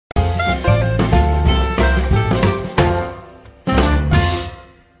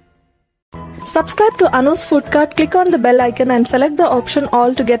Subscribe to Anu's Food Cart, click on the bell icon and select the option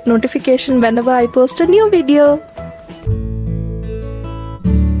all to get notification whenever I post a new video.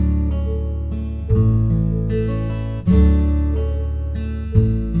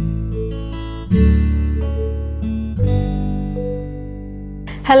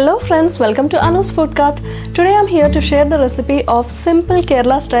 Hello friends, welcome to Anu's Food Cart. Today I'm here to share the recipe of simple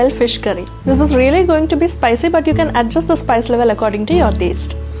Kerala style fish curry. This is really going to be spicy, but you can adjust the spice level according to your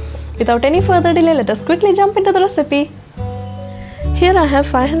taste. Without any further delay, let us quickly jump into the recipe. Here I have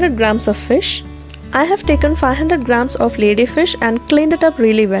 500 grams of fish. I have taken 500 grams of ladyfish and cleaned it up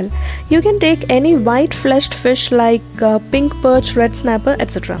really well. You can take any white fleshed fish like pink perch, red snapper,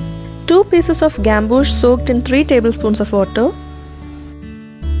 etc. 2 pieces of gambush soaked in 3 tablespoons of water.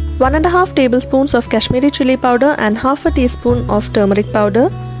 1.5 tablespoons of Kashmiri chili powder and half a teaspoon of turmeric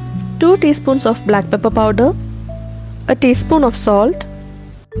powder, 2 teaspoons of black pepper powder, a teaspoon of salt,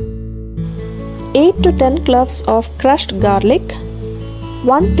 8 to 10 cloves of crushed garlic,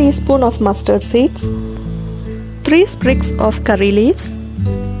 1 teaspoon of mustard seeds, 3 sprigs of curry leaves,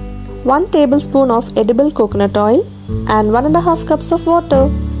 1 tablespoon of edible coconut oil and 1.5 cups of water.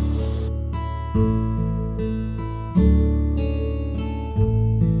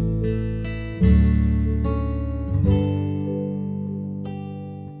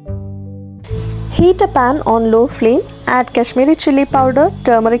 Heat a pan on low flame, add Kashmiri chili powder,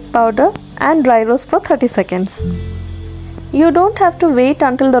 turmeric powder and dry roast for 30 seconds. You don't have to wait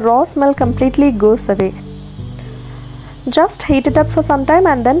until the raw smell completely goes away. Just heat it up for some time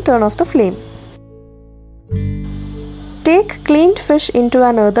and then turn off the flame. Take cleaned fish into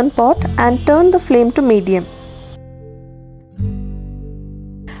an earthen pot and turn the flame to medium.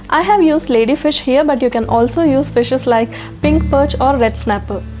 I have used ladyfish here, but you can also use fishes like pink perch or red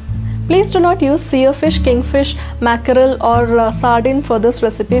snapper. Please do not use seerfish, kingfish, mackerel or sardine for this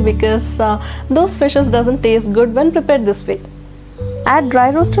recipe because those fishes doesn't taste good when prepared this way. Add dry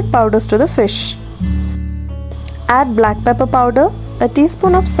roasted powders to the fish. Add black pepper powder, a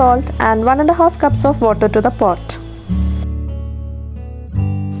teaspoon of salt and 1.5 cups of water to the pot.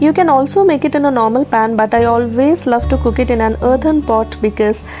 You can also make it in a normal pan, but I always love to cook it in an earthen pot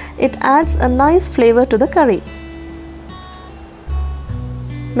because it adds a nice flavor to the curry.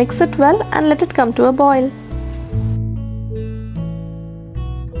 Mix it well and let it come to a boil.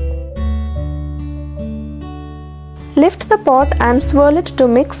 Lift the pot and swirl it to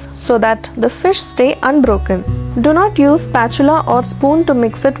mix so that the fish stay unbroken. Do not use spatula or spoon to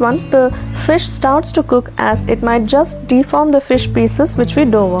mix it once the fish starts to cook, as it might just deform the fish pieces, which we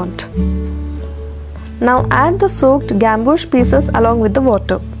don't want. Now add the soaked gambush pieces along with the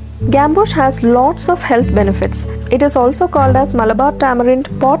water. Gambush has lots of health benefits. It is also called as Malabar tamarind,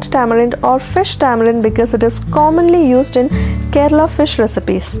 pot tamarind or fish tamarind because it is commonly used in Kerala fish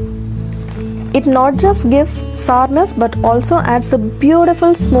recipes. It not just gives sourness but also adds a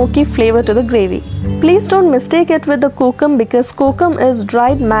beautiful smoky flavor to the gravy. Please don't mistake it with the kokum because kokum is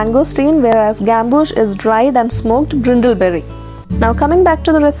dried mangosteen whereas gambush is dried and smoked brindleberry. Now coming back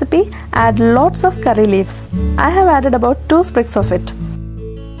to the recipe, add lots of curry leaves. I have added about 2 sprigs of it.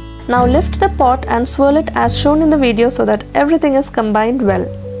 Now lift the pot and swirl it as shown in the video so that everything is combined well.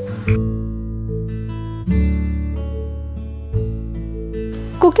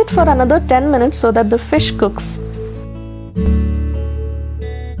 Cook it for another 10 minutes so that the fish cooks.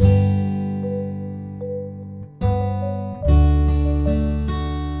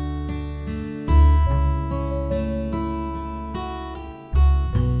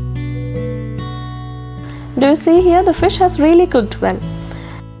 Do you see here, the fish has really cooked well.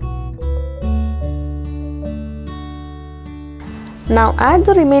 Now add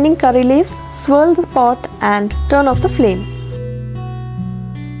the remaining curry leaves, swirl the pot and turn off the flame.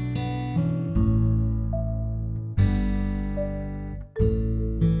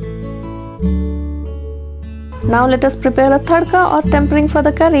 Now let us prepare a tadka or tempering for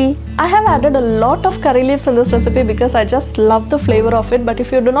the curry. I have added a lot of curry leaves in this recipe because I just love the flavor of it, but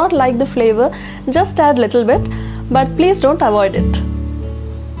if you do not like the flavor, just add little bit, but please don't avoid it.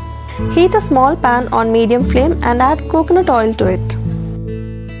 Heat a small pan on medium flame and add coconut oil to it.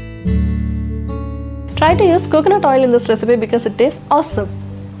 Try to use coconut oil in this recipe because it tastes awesome.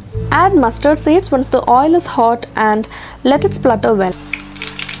 Add mustard seeds once the oil is hot and let it splutter well.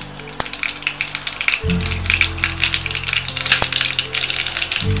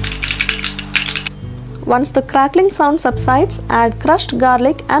 Once the crackling sound subsides, add crushed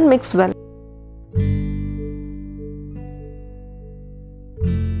garlic and mix well.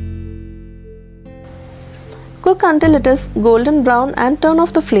 Cook until it is golden brown and turn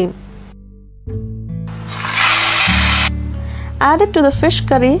off the flame. Add it to the fish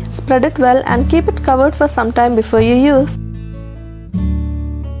curry, spread it well and keep it covered for some time before you use.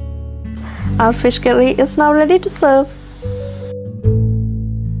 Our fish curry is now ready to serve.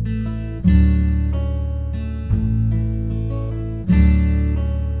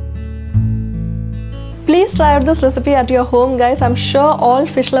 Please try out this recipe at your home, guys. I'm sure all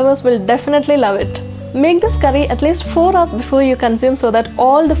fish lovers will definitely love it. Make this curry at least 4 hours before you consume so that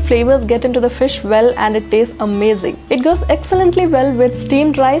all the flavors get into the fish well and it tastes amazing. It goes excellently well with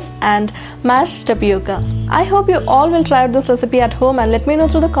steamed rice and mashed tapioca. I hope you all will try out this recipe at home and let me know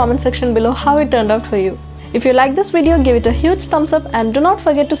through the comment section below how it turned out for you. If you like this video, give it a huge thumbs up and do not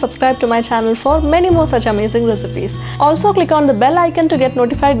forget to subscribe to my channel for many more such amazing recipes. Also click on the bell icon to get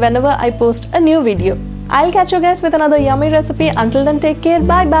notified whenever I post a new video. I'll catch you guys with another yummy recipe. Until then, take care,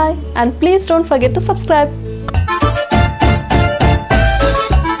 bye bye, and please don't forget to subscribe.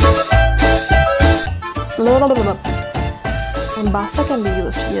 And basa can be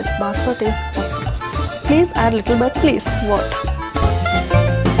used. Yes, basa tastes awesome. Please add little but please. What?